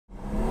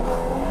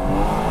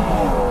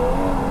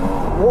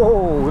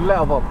let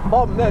off a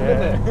bomb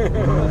then, didn't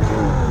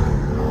it?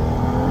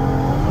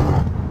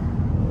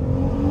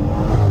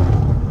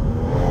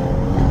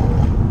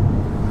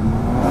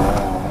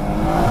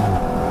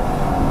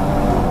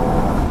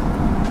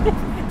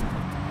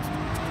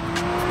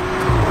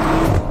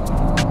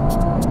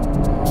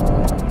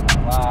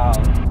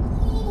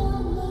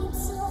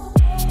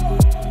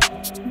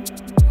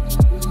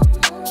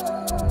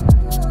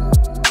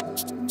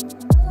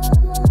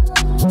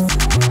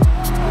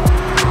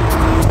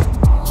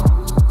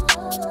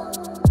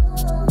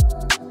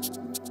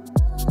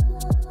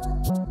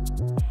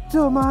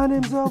 Man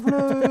himself,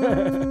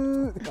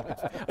 Luke.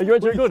 Are you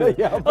actually recording?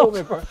 Yeah, I'm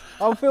filming, bro.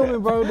 I'm filming,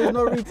 bro. There's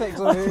no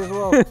retakes on here as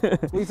well.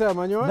 What you saying,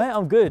 man? You alright? Mate,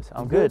 I'm good.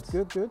 I'm good.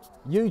 Good.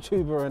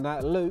 YouTuber and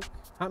that, Luke.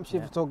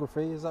 Hampshire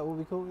Photography, is that what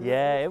we call it?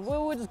 Yeah,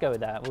 we'll just go with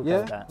that. We'll go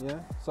with that. Yeah.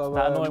 So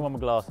that annoying one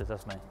with glasses,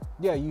 that's me.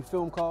 Yeah, you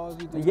film cars,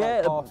 you do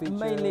like car features,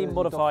 mainly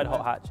modified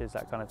hot hatches,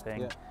 that kind of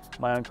thing. Yeah.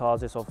 My own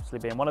cars, this obviously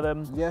being one of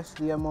them. Yes,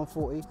 the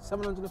M140,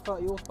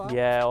 730 horsepower.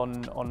 Yeah,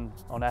 on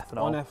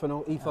ethanol. On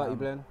ethanol, E30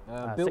 blend,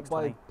 built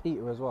by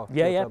Peter as well.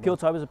 Yeah, Pure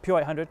Turbos, a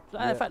Pure 800.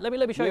 In fact, let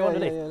me show you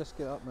underneath. Yeah, let's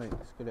get it up, mate.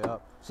 Let's get it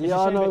up. So yeah,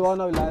 I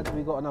know, lads.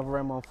 We got another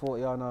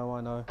M140. I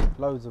know.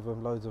 Loads of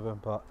them,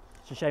 but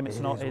it's a shame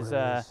it's not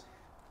as.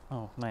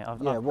 Oh, mate.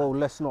 Well,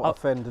 let's not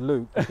offend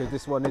Luke because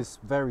this one is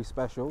very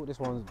special. This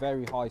one's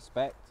very high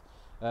spec.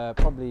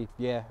 Probably,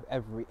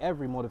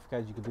 every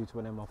modification you could do to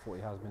an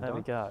M140 has been done. There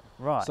we go.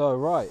 Right.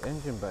 So,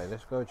 engine bay,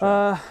 let's go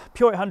check.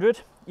 Pure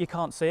 800, you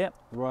can't see it.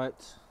 Right.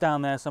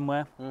 Down there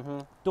somewhere.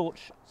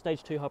 Dorch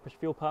Stage 2 high pressure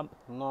fuel pump.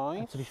 Nice.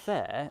 And to be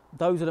fair,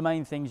 those are the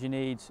main things you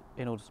need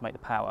in order to make the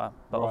power,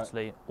 but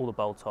obviously all the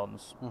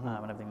bolt-ons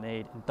and everything you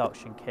need.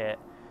 Induction kit,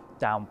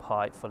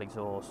 downpipe, full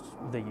exhaust,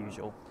 the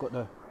usual. Got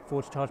the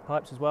forward charge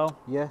pipes as well.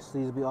 Yes,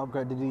 these will be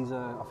upgraded. These,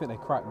 I think they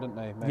cracked, didn't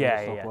they? Maybe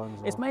yeah.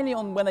 It's mainly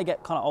on when they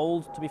get kind of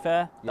old, to be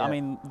fair. Yeah. I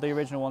mean, the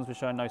original ones were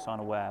showing no sign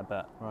of wear,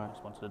 but I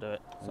just wanted to do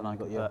it. So now I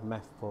got your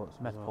meth ports.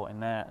 Meth port in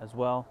there as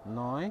well.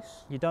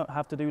 Nice. You don't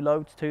have to do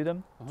loads to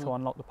them to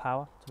unlock the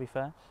power, to be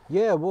fair.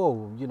 Yeah,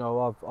 well, you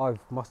know, I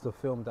must have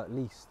filmed at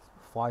least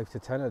 5 to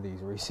 10 of these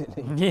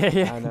recently.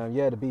 Yeah. And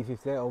the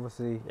B58,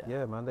 obviously,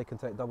 man, they can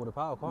take double the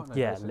power, can't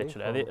they? Yeah,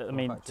 literally. I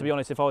mean, to be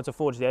honest, if I were to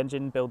forge the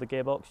engine, build the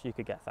gearbox, you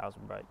could get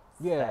 1,000 brake.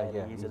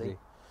 Yeah, easily. Easy.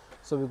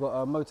 So we've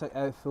got a Motec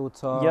air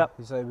filter. Yep.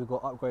 You say we've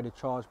got upgraded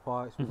charge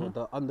pipes. We've got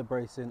the under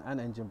bracing and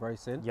engine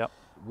bracing. Yep.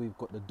 We've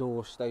got the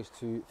Dorch Stage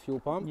 2 fuel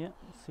pump. Yeah,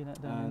 see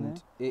that down there.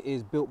 And it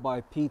is built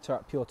by Peter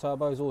at Pure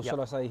Turbos, or should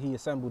I say he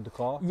assembled the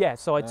car? Yeah,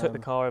 so I took the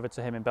car over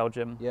to him in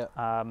Belgium. Yeah.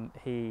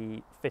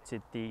 He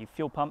fitted the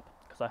fuel pump,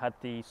 because I had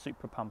the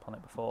Super pump on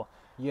it before.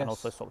 Yes. And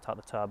also swapped out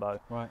the turbo.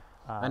 Right.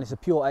 And it's a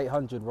Pure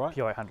 800, right?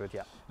 Pure 800,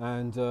 yeah.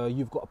 And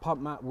you've got a pump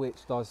mat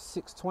which does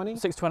 620?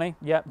 620,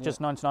 yeah.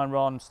 Just 99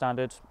 RON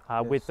standard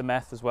with the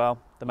meth as well.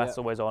 The meth's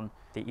always on.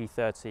 The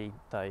E30,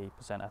 30%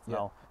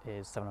 ethanol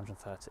is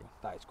 730.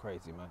 That is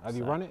crazy, man. Have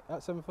you run it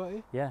at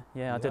 730? Yeah,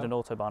 I did an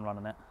Autobahn run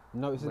on it.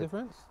 Notice the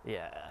difference?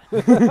 Yeah.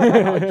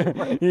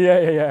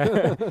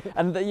 yeah.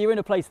 And you're in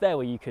a place there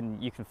where you can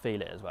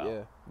feel it as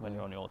well when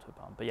you're on your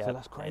Autobahn. But yeah, so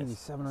that's crazy.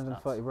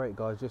 730 brake,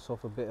 guys, just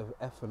off a bit of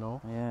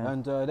ethanol. Yeah.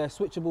 And they're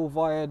switchable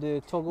via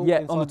the toggle.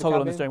 Yeah, on the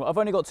toggle on the steering wheel. I've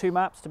only got 2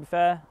 maps, to be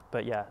fair,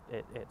 but yeah,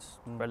 it's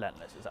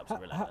relentless. It's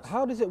absolutely relentless.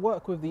 How does it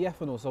work with the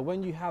ethanol? So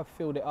when you have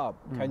filled it up,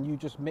 can you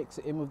just mix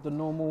it in with the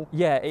normal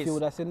fuel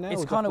that's in there?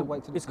 It's kind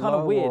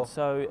of weird.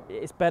 So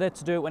it's better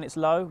to do it when it's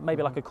low,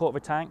 maybe like a quarter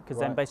of a tank, because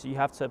then basically you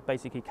have to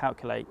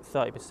calculate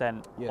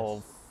 30%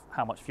 of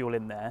how much fuel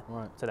in there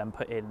to then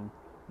put in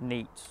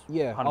neat.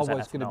 Yeah,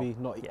 otherwise it's going to be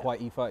not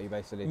quite E30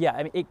 basically. Yeah,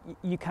 I mean,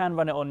 you can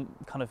run it on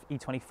kind of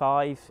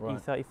E25,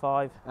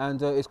 E35.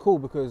 And it's cool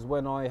because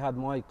when I had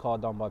my car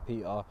done by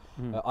Peter,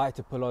 I had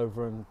to pull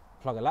over and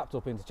plug a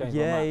laptop in to change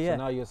my map. So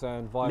now you're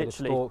saying via the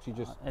stalks, you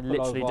just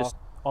pull over. Just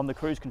on the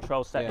cruise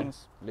control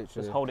settings,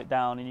 just hold it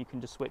down and you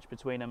can just switch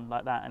between them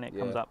like that, and it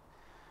comes up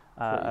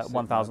at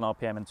 1,000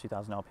 RPM and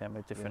 2,000 RPM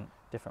with different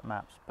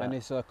maps. But and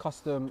it's a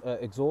custom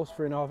exhaust,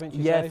 3.5 inch.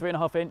 Yeah,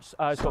 3.5 inch.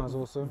 It's got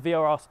awesome.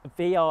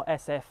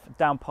 VRSF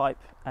downpipe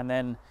and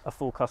then a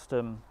full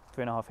custom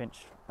 3.5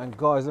 inch. And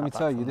guys, let me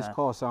tell you, this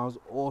car sounds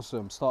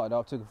awesome. Started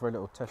up, took it for a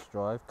little test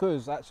drive.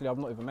 Because actually, I've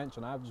not even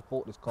mentioned, I have just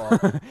bought this car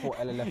for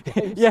LLF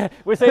games. Yeah,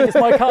 we're saying it's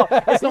my car.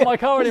 It's not my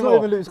car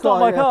anymore. It's not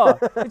my car.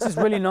 It's just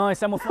really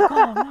nice. And we're like,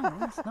 oh no,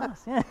 that's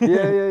nice.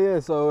 Yeah.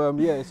 So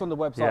it's on the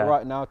website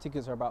right now.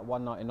 Tickets are about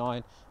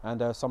 $1.99,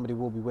 and somebody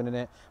will be winning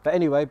it. But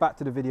anyway, back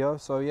to the video.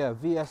 So yeah,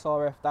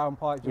 VSRF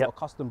downpipe. You've got a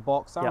custom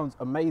box. Sounds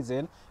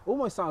amazing.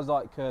 Almost sounds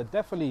like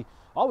definitely,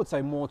 I would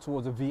say more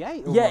towards a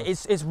V8 almost. Yeah,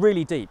 it's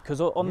really deep,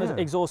 because on the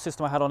exhaust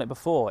system I had on it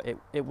before,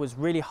 it was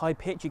really high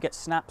pitch. You get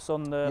snaps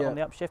on the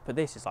upshift, but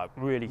this is like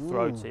really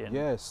throaty and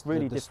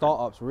really the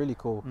startup's really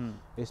cool.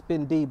 It's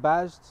been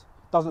debadged.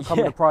 Doesn't come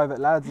with a private,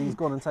 lads. He's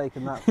gone and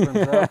taken that for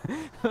himself.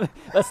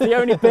 That's the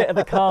only bit of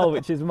the car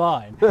which is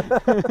mine.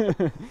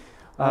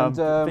 And what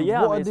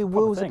are the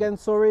wheels again?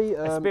 Sorry,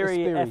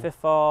 Aspiri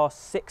FFR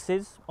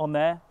 6s on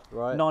there.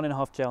 Right.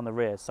 9.5J on the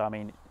rear. So I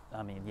mean,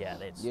 I mean, yeah,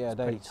 it's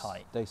pretty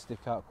tight. They stick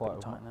out quite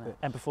a bit.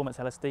 M Performance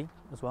LSD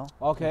as well.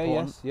 Okay,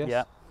 yes.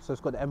 Yeah. So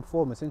it's got the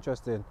M4. It's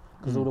interesting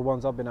because all the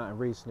ones I've been at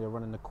recently are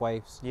running the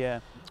Quaifs. Yeah.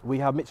 We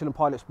have Michelin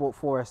Pilot Sport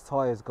 4S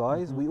tyres,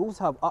 guys. We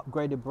also have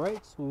upgraded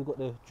brakes. We've got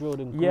the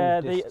drilled and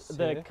grooved discs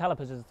the here.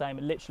 calipers is the same.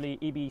 Literally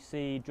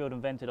EBC drilled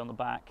and vented on the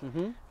back,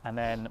 and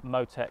then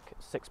Motec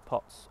 6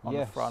 pots on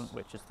the front,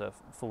 which is the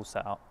full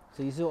setup.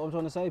 So you see what I'm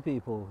trying to say,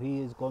 people?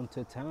 He has gone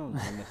to town on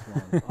this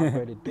one.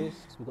 Upgraded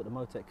discs, we've got the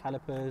Motec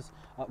calipers,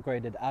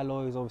 upgraded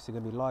alloys, obviously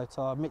going to be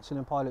lighter,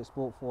 Michelin Pilot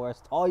Sport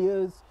 4S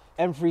tyres,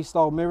 M3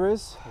 style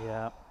mirrors.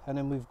 Yeah. And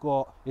then we've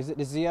got, is it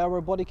the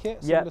Zero body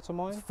kit, similar to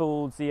mine?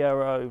 Full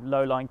Zero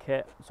low line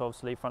kit. So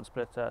obviously front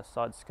splitter,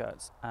 side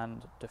skirts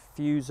and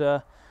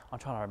diffuser. I'm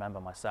trying to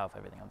remember myself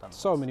everything I've done.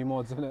 So many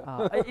mods, isn't it?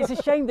 It's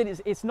a shame that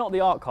it's not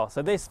the art car.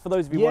 So this, for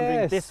those of you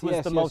wondering, this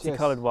was the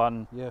multicoloured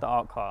one, the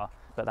art car.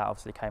 But that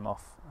obviously came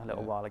off a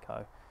little while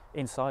ago.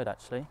 Inside,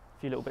 actually, a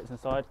few little bits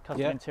inside,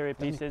 custom interior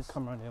pieces.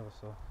 Come around the other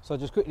side. So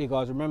just quickly,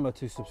 guys, remember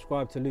to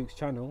subscribe to Luke's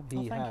channel.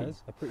 He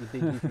has a pretty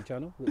big YouTube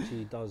channel, which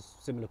he does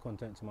similar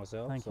content to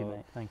myself. Thank you,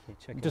 mate. Thank you.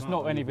 Check just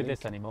not any with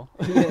this anymore.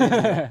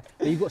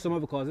 You've got some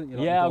other cars, haven't you?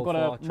 Like I've got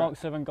a Mark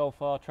 7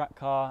 Golf R track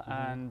car,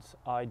 and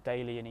I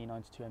daily an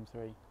E92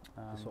 M3.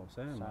 That's what I'm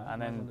saying, man.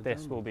 And then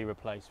this will be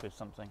replaced with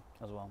something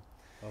as well.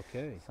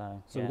 Okay.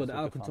 So we've got the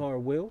Alcantara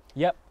wheel.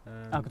 Yep.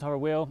 Alcantara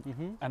wheel,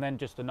 and then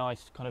just a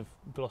nice kind of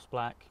gloss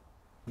black.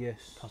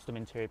 Yes. Custom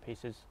interior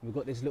pieces. We've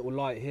got this little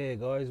light here,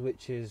 guys,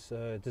 which is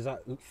does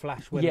that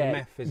flash when the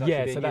meth is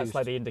actually being so that's used?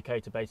 like the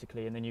indicator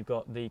basically, and then you've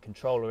got the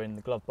controller in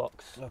the glove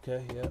box.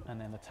 Okay. Yeah.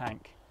 And then the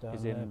tank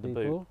is in the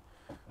boot.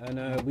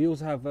 And we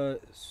also have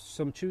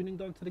some tuning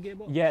done to the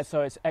gearbox? Yeah,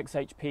 so it's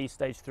XHP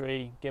Stage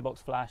 3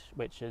 gearbox flash,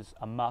 which is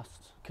a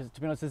must. Because to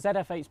be honest, the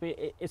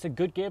ZF8-speed, it's a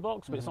good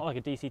gearbox, but it's not like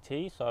a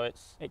DCT, so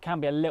it can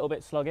be a little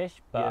bit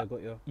sluggish. But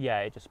got you.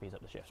 Yeah, it just speeds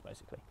up the shifts,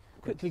 basically.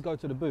 Quickly go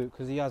to the boot,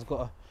 because he has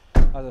got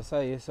as I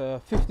say, it's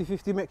a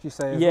 50-50 mix, you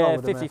say? Yeah,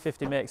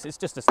 50-50 mix. It's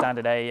just a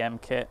standard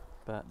AEM kit,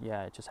 but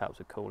yeah, it just helps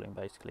with cooling,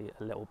 basically,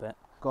 a little bit.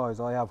 Guys,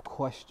 I have a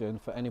question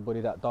for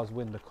anybody that does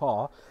win the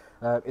car.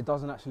 It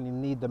doesn't actually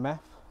need the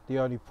meth. The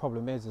only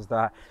problem is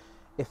that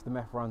if the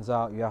meth runs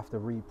out, you have to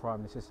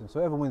re-prime the system. So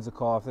whoever wins the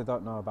car, if they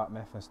don't know about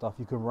meth and stuff,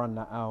 you can run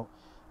that out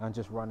and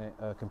just run it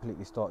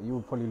completely start. You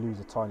will probably lose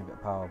a tiny bit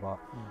of power, but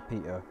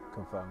Peter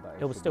confirmed that.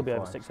 It will still be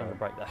over 600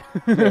 brake though.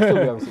 Yeah, it'll still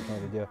be over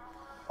 600, yeah.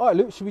 All right,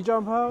 Luke, should we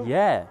jump out?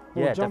 Yeah,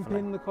 jump definitely.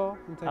 in the car?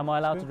 And take Am I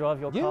allowed to drive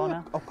your car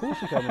now? Of course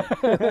you can.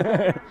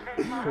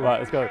 Right,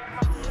 let's go.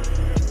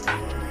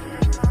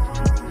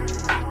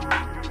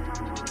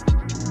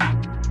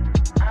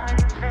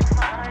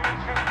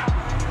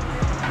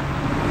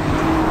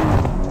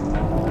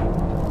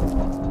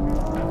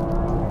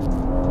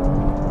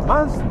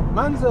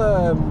 Man's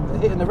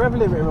hitting the rev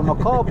limiter with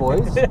my car,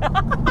 boys.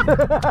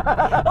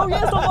 Oh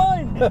yeah, it's not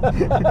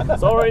mine.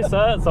 Sorry,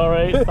 sir.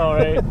 Sorry.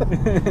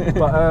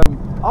 But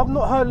I've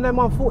not heard an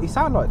M140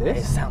 sound like this.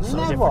 It sounds so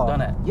different,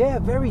 doesn't it? Yeah,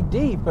 very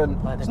deep, and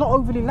it's not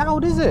overly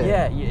loud, is it?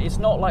 Yeah, it's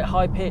not like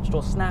high pitched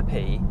or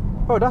snappy.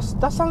 Bro,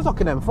 that sounds like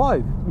an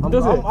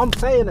M5. I'm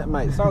saying it,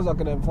 mate. It sounds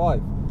like an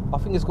M5. I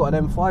think it's got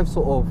an M5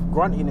 sort of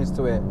gruntiness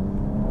to it.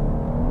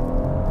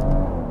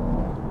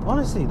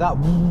 Honestly, that.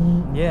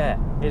 Yeah,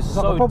 it's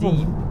so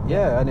deep.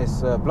 Yeah, and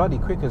it's bloody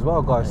quick as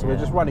well, guys. So we're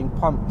just running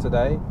pump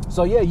today.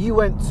 So yeah, you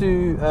went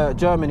to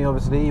Germany,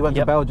 obviously. You went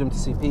to Belgium to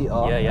see Peter.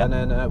 And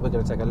then we're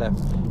going to take a left.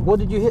 What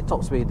did you hit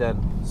top speed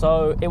then?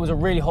 So it was a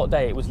really hot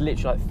day. It was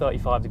literally like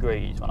 35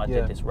 degrees when I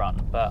did this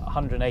run, but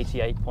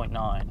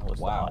 188.9 was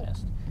the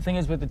highest. The thing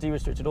is, with the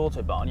de-restricted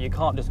autobahn, you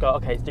can't just go,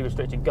 okay, it's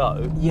de-restricted,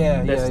 go.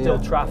 There's still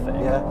traffic.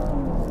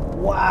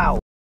 Wow.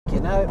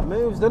 You know, it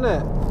moves, doesn't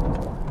it?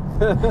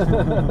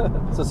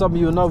 So some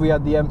of you know we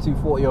had the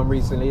M240 on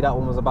recently. That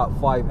one was about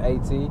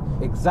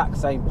 580. Exact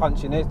same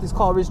punch in it. This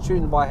car is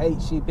tuned by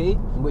HCP,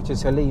 which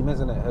is Halim,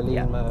 isn't it?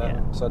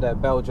 Halim. So they're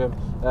Belgium.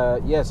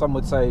 Some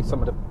would say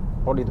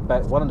probably the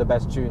best, one of the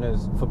best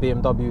tuners for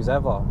BMWs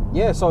ever.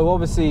 Yeah, so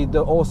obviously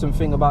the awesome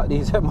thing about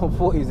these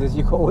M140s is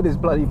you got all this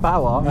bloody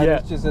power, and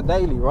it's just a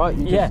daily, right?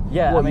 You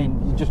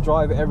just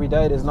drive it every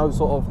day. There's no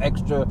sort of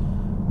extra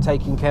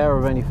taking care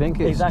of anything.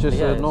 It's just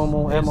a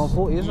normal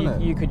M140, isn't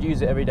it? You could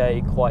use it every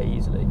day quite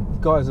easily.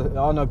 Guys,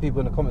 I know people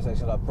in the comment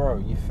section are like, bro,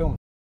 you filmed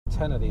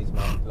 10 of these,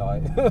 man.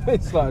 Like,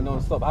 it's like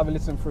non-stop. Have a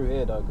listen through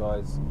here though,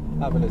 guys.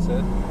 Have a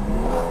listen.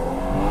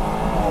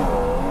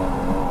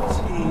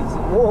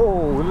 Jeez,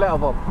 whoa, let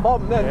off a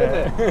bomb then,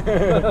 didn't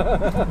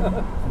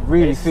it?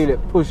 Really feel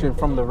it pushing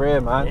from the rear,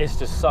 man. It's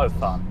just so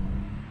fun.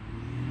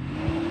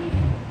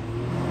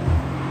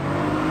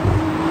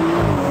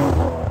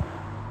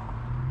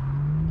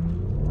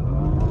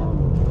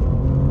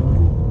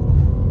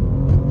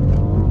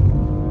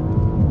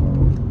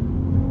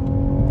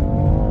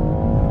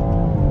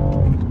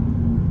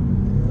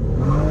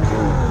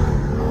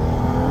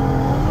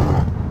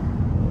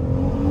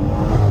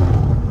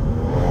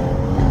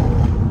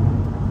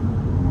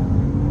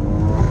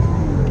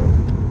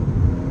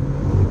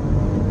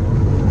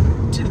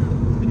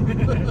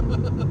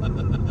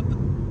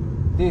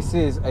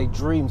 this is a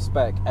dream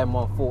spec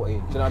M140. Do you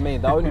know what I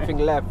mean? The only thing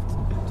left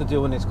to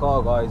do on this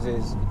car, guys,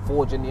 is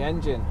forging the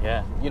engine.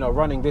 Yeah. You know,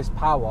 running this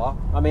power.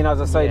 I mean,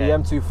 as I say, the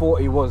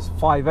M240 was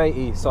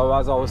 580. So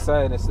as I was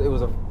saying, it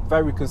was a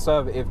very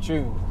conservative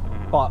tune.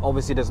 But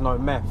obviously, there's no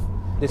meth.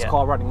 This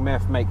car running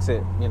meth makes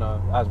it, you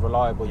know, as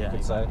reliable, you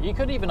could say. You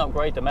could even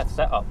upgrade the meth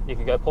setup. You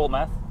could go port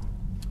meth.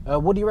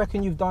 What do you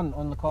reckon you've done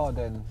on the car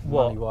then,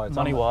 money-wise?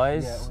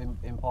 Money-wise?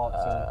 Yeah, in parts.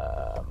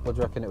 What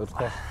do you reckon it would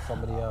cost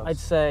somebody else? I'd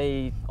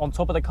say on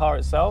top of the car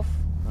itself,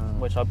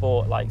 which I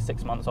bought like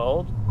 6 months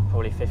old,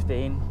 probably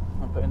 15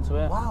 I put into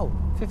it. Wow,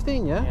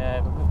 15, yeah?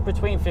 Yeah,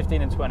 between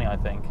 15 and 20, I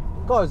think.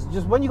 Guys,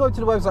 just when you go to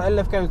the website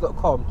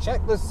lfgames.com,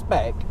 check the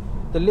spec.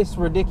 The list's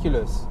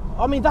ridiculous.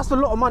 I mean, that's a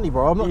lot of money,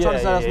 bro. I'm not trying to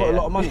say that's not a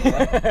lot of money.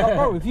 But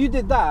bro, if you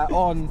did that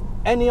on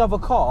any other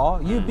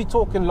car, you'd be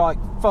talking like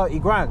 30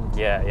 grand.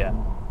 Yeah, yeah.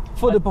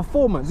 For the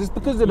performance, it's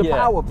because of the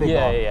power figure.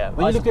 Yeah.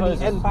 When you look at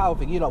the end power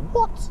figure, you're like,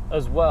 what?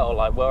 As well,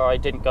 like where I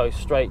didn't go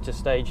straight to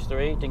stage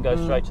 3, didn't go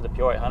straight to the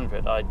pure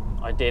 800. I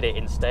did it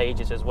in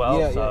stages as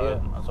well,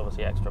 so that's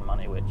obviously extra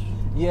money, which...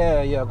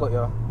 Yeah, I got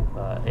you.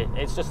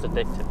 It's just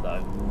addictive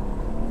though.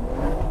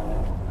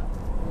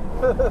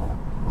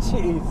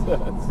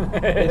 Jesus.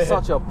 It's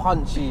such a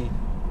punchy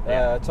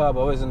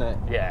turbo, isn't it?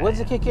 Yeah. Where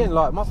does it kick in?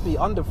 Like, must be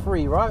under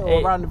 3, right?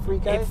 Or around the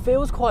 3K? It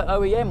feels quite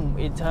OEM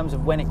in terms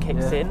of when it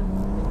kicks in.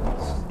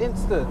 It's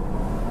instant.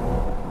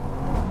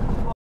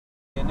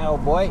 Now,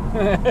 boy.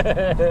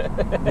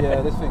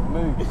 Yeah, this thing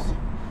moves.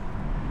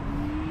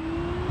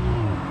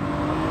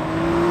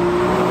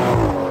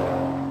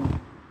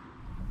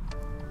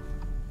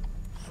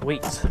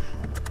 Sweet.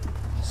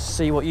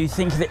 See what you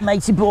think of it,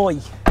 matey boy.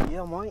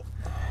 Yeah, mate.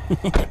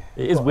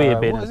 It is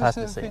weird being in the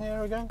passenger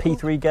passenger seat.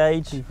 P3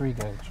 gauge. P3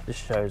 gauge. This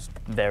shows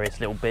various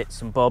little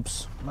bits and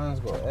bobs. Man's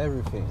got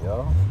everything,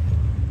 yo.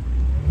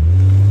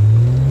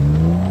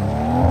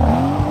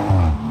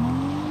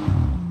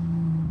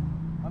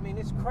 I mean,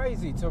 it's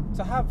crazy to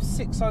have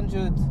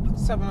 600,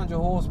 700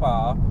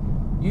 horsepower.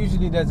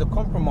 Usually there's a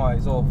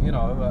compromise of, you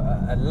know,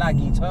 a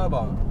laggy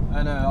turbo.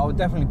 And I would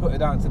definitely put it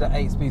down to the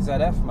 8-speed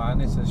ZF,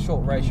 man. It's a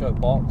short ratio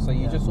box, so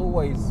you just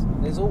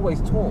there's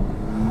always torque.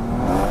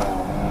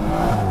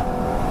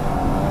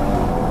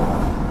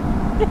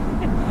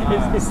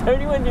 It's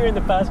only when you're in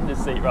the passenger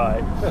seat,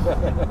 right?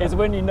 It's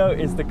when you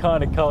notice the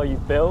kind of car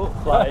you've built.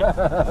 Like,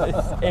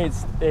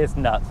 it's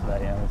nuts,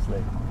 mate,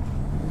 honestly.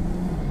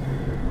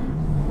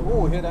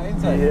 Oh, hear that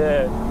intake?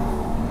 Yeah.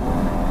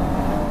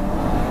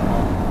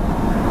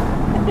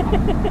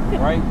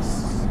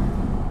 Brakes.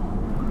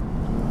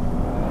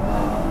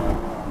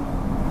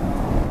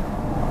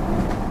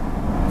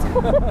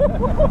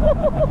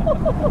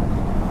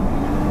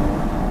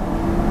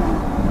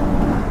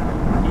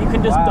 You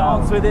can just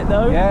dance with it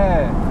though.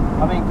 Yeah.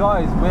 I mean,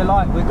 guys, we're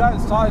going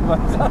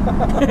sideways.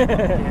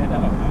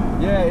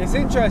 Yeah, it's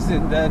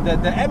interesting. The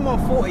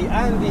M140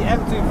 and the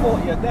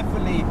M240 are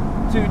definitely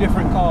two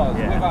different cars,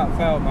 without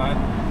fail, man.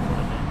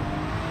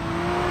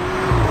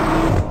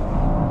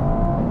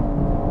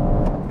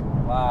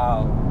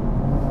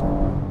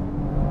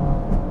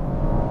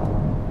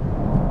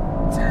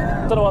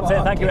 I don't know what I'm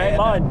saying, thank you, ain't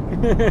mine.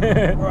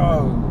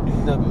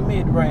 Bro, the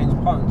mid-range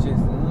punch is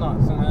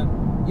nuts, man.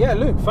 Yeah,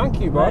 Luke, thank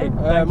you, bro.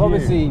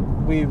 Obviously,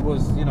 we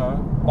was, you know,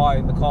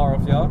 buying the car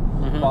off you,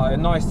 but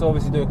nice to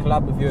obviously do a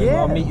collab with you as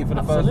well, meet you for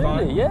the first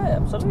time. Yeah,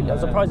 absolutely. I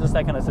was surprised it's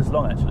taken us this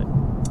long, actually.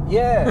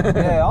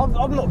 Yeah,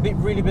 I've not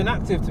really been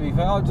active, to be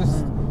fair. I've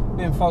just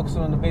been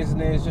focusing on the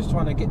business, just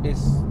trying to get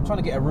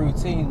a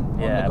routine on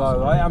the go.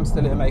 Absolutely. I am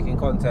still here making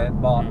content,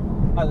 but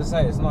as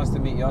I say, it's nice to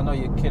meet you. I know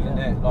you're killing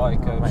it,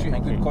 like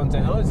shooting good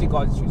content. And honestly,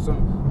 guys, shoot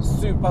some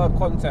superb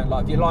content.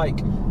 Like, if you like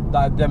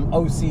them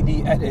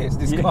OCD edits,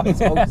 this guy's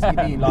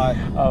OCD, like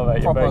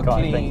proper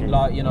clean,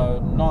 like, you know,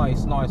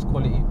 nice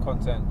quality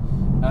content.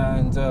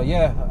 And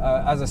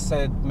as I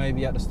said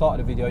maybe at the start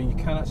of the video, you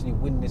can actually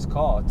win this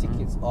car.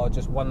 Tickets are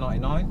just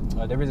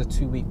 $199. There is a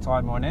 2-week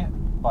timer on it,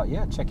 but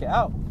yeah, check it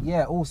out.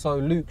 Yeah, also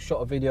Luke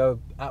shot a video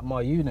at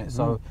my unit,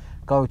 so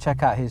go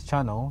check out his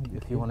channel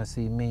if you want to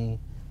see me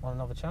on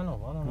another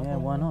channel. I don't know. Yeah,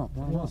 why not?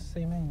 Why not? To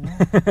see me,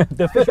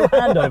 the official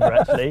handover,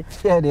 actually.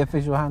 Yeah, the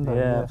official handover.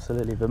 Yeah,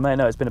 absolutely. But mate,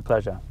 no, it's been a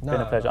pleasure. It's been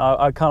a pleasure.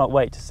 I cannot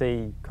wait to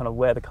see kind of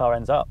where the car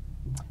ends up.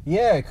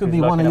 Yeah, it could be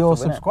one of your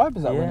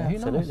subscribers that win it. Who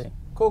absolutely. knows?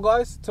 Cool,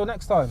 guys. Till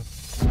next time.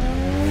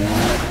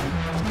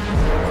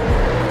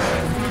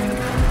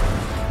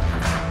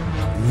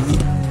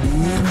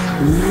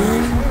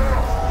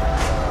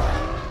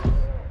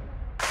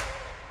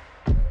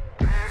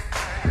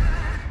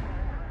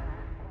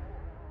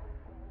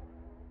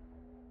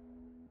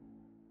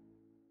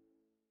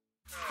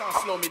 Can't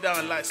slow me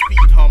down like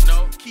speed hump.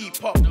 No.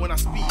 Keep up when I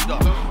speed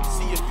up.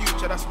 See your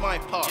future, that's my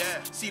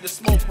past. See the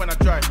smoke when I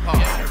drive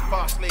past.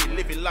 Fast lane,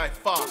 living life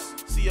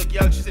fast. See a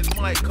girl, she's in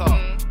my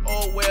car.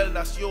 Oh well,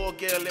 that's your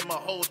girl in my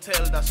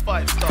hotel, that's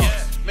 5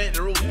 stars. Make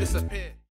the rules disappear.